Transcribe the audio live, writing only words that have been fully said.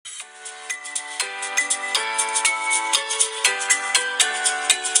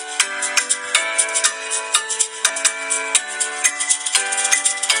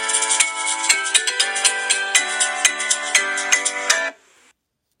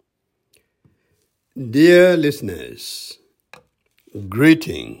Dear listeners,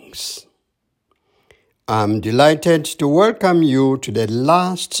 greetings. I'm delighted to welcome you to the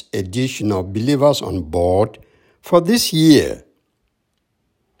last edition of Believers on Board for this year.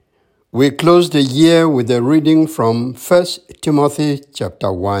 We close the year with a reading from 1 Timothy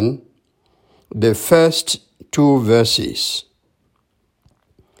chapter 1, the first two verses.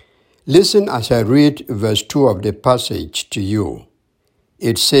 Listen as I read verse 2 of the passage to you.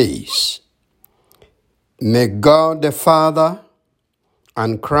 It says, "May God the Father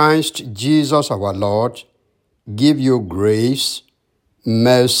and Christ Jesus our Lord give you grace,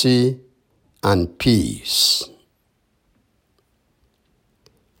 mercy, and peace."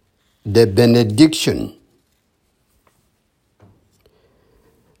 The benediction.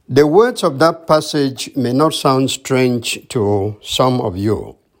 The words of that passage may not sound strange to some of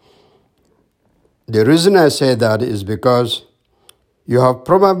you. The reason I say that is because you have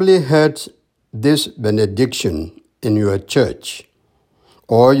probably heard this benediction in your church,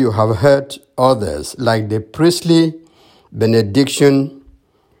 or you have heard others like the priestly benediction,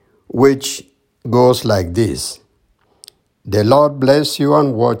 which goes like this: "The Lord bless you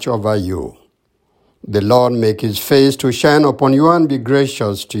and watch over you. The Lord make his face to shine upon you and be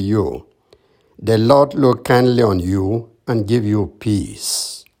gracious to you. The Lord look kindly on you and give you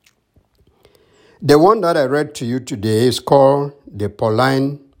peace." The one that I read to you today is called the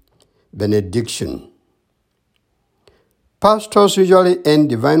Pauline benediction. Pastors usually end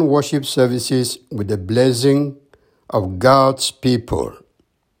divine worship services with the blessing of God's people,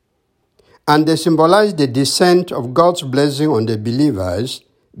 and they symbolize the descent of God's blessing on the believers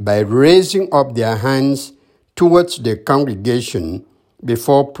by raising up their hands towards the congregation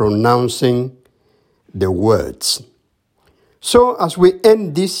before pronouncing the words. So as we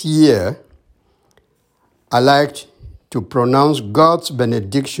end this year, I like to pronounce God's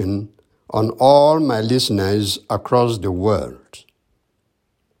benediction on all my listeners across the world.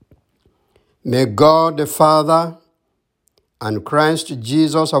 May God the Father and Christ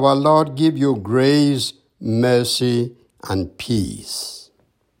Jesus our Lord give you grace, mercy, and peace.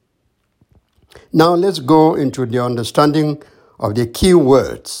 Now let's go into the understanding of the key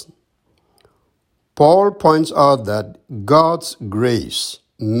words. Paul points out that God's grace,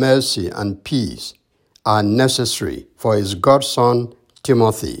 mercy, and peace are necessary for his godson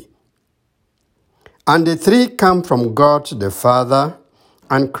Timothy. And the three come from God the Father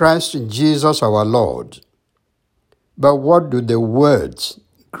and Christ Jesus our Lord. But what do the words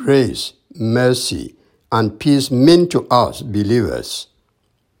grace, mercy, and peace mean to us believers?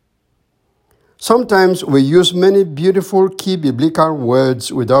 Sometimes we use many beautiful key biblical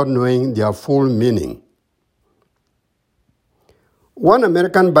words without knowing their full meaning. One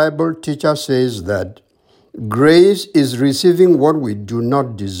American Bible teacher says that grace is receiving what we do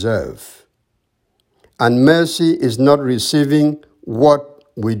not deserve, and mercy is not receiving what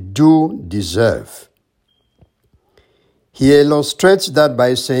we do deserve. He illustrates that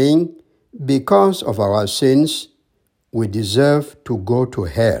by saying, because of our sins, we deserve to go to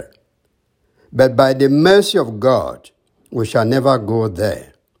hell. But by the mercy of God, we shall never go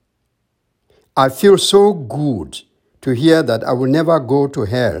there. I feel so good to hear that I will never go to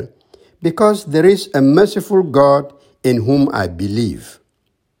hell because there is a merciful God in whom I believe.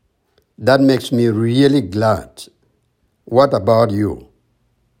 That makes me really glad. What about you?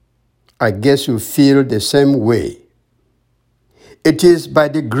 I guess you feel the same way. It is by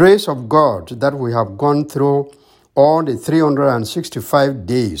the grace of God that we have gone through all the 365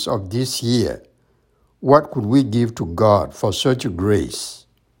 days of this year. What could we give to God for such grace?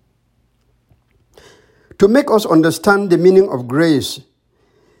 To make us understand the meaning of grace,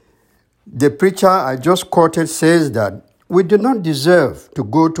 the preacher I just quoted says that we do not deserve to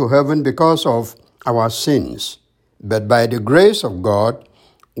go to heaven because of our sins, but by the grace of God,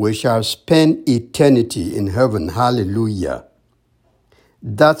 we shall spend eternity in heaven. Hallelujah.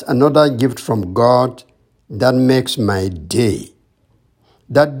 That's another gift from God that makes my day.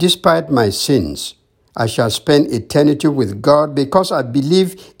 That despite my sins, I shall spend eternity with God because I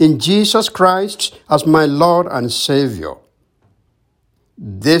believe in Jesus Christ as my Lord and Savior.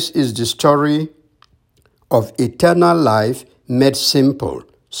 This is the story of eternal life made simple,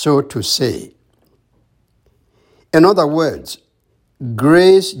 so to say. In other words,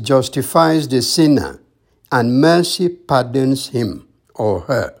 grace justifies the sinner and mercy pardons him or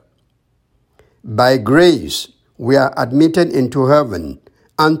her. By grace, we are admitted into heaven,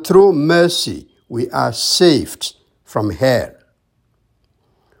 and through mercy, we are saved from hell.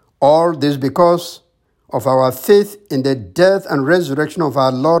 All this because of our faith in the death and resurrection of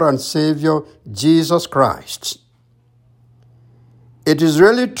our Lord and Savior, Jesus Christ. It is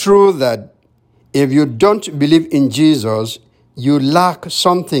really true that If you don't believe in Jesus, you lack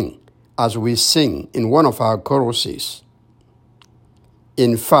something, as we sing in one of our choruses.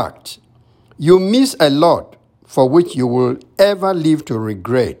 In fact, you miss a lot for which you will ever live to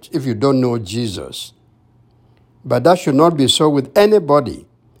regret if you don't know Jesus. But that should not be so with anybody,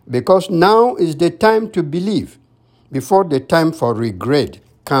 because now is the time to believe before the time for regret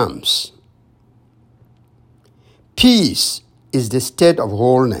comes. Peace is the state of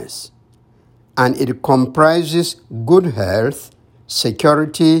wholeness, and it comprises good health,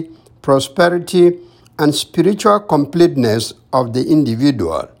 security, prosperity, and spiritual completeness of the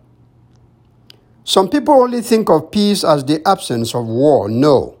individual. Some people only think of peace as the absence of war.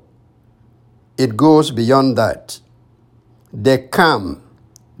 No, it goes beyond that. The calm,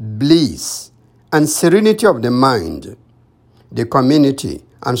 bliss, and serenity of the mind, the community,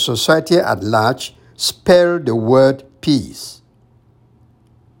 and society at large spell the word peace.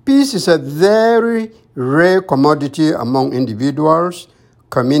 Peace is a very rare commodity among individuals,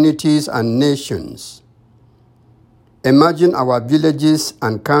 communities, and nations. Imagine our villages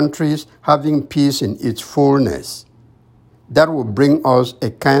and countries having peace in its fullness. That will bring us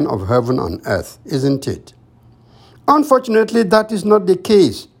a kind of heaven on earth, isn't it? Unfortunately, that is not the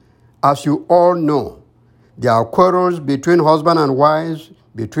case. As you all know, there are quarrels between husband and wives,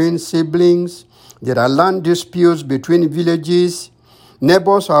 between siblings. There are land disputes between villages.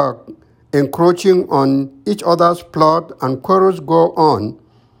 Neighbors are encroaching on each other's plot, and quarrels go on.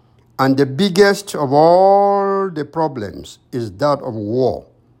 And the biggest of all the problems is that of war.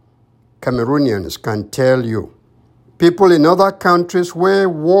 Cameroonians can tell you. People in other countries where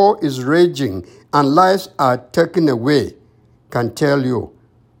war is raging and lives are taken away can tell you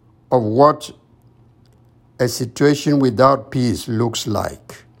of what a situation without peace looks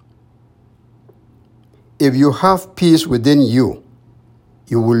like. If you have peace within you,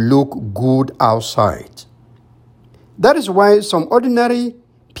 you will look good outside. That is why some ordinary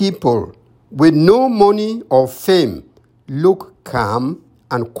people with no money or fame look calm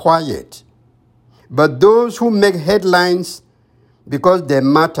and quiet. But those who make headlines because they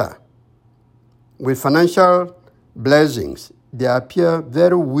matter, with financial blessings, they appear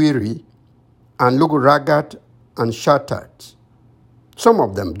very weary and look ragged and shattered. Some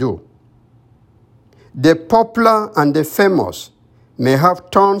of them do. The popular and the famous may have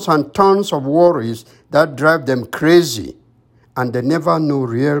tons and tons of worries that drive them crazy, and they never know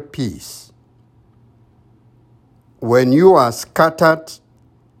real peace. When you are scattered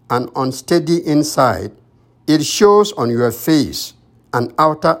and unsteady inside, it shows on your face and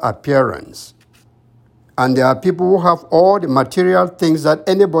outer appearance. And there are people who have all the material things that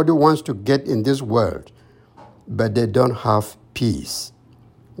anybody wants to get in this world, but they don't have peace.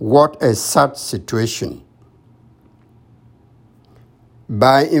 What a sad situation.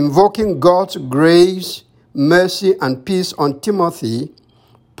 By invoking God's grace, mercy, and peace on Timothy,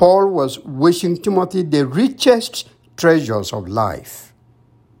 Paul was wishing Timothy the richest treasures of life.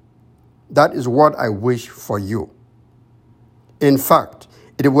 That is what I wish for you. In fact,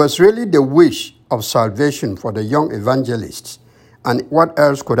 it was really the wish of salvation for the young evangelists. And what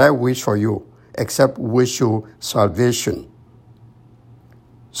else could I wish for you except wish you salvation?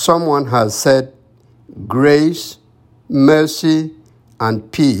 Someone has said, grace, mercy,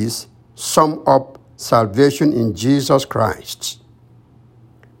 and peace sum up salvation in Jesus Christ.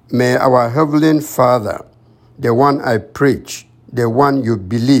 May our Heavenly Father, the one I preach, the one you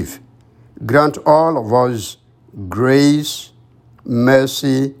believe, grant all of us grace,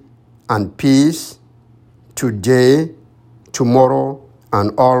 mercy, and peace today, tomorrow,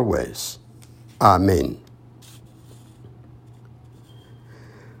 and always. Amen.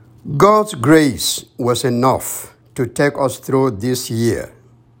 God's grace was enough to take us through this year.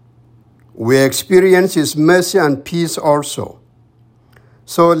 We experience His mercy and peace also.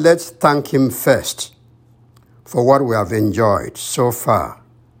 So let's thank Him first for what we have enjoyed so far.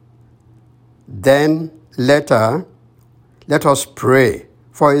 Then later, let us pray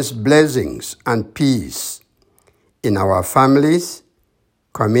for His blessings and peace in our families,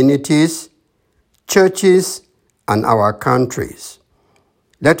 communities, churches, and our countries.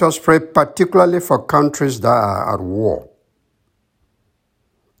 Let us pray particularly for countries that are at war.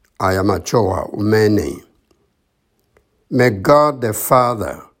 I am Achoa Umene. May God the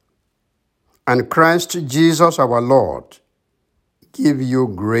Father and Christ Jesus our Lord give you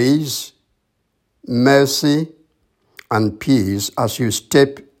grace, mercy, and peace as you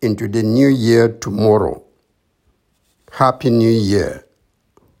step into the new year tomorrow. Happy New Year.